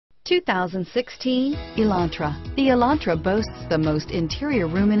2016 Elantra. The Elantra boasts the most interior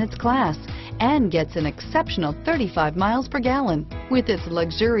room in its class and gets an exceptional 35 miles per gallon. With its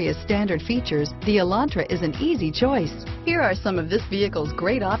luxurious standard features, the Elantra is an easy choice. Here are some of this vehicle's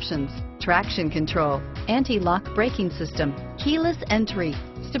great options: traction control, anti-lock braking system, keyless entry,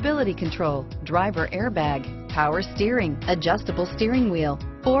 stability control, driver airbag, power steering, adjustable steering wheel,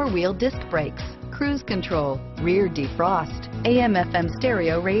 four-wheel disc brakes, cruise control, rear defrost, AM/FM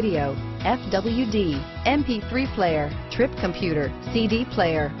stereo radio, FWD, MP3 player, trip computer, CD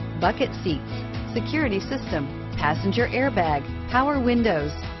player, bucket seats, security system, passenger airbag, power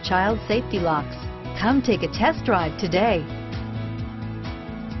windows, child safety locks. Come take a test drive today.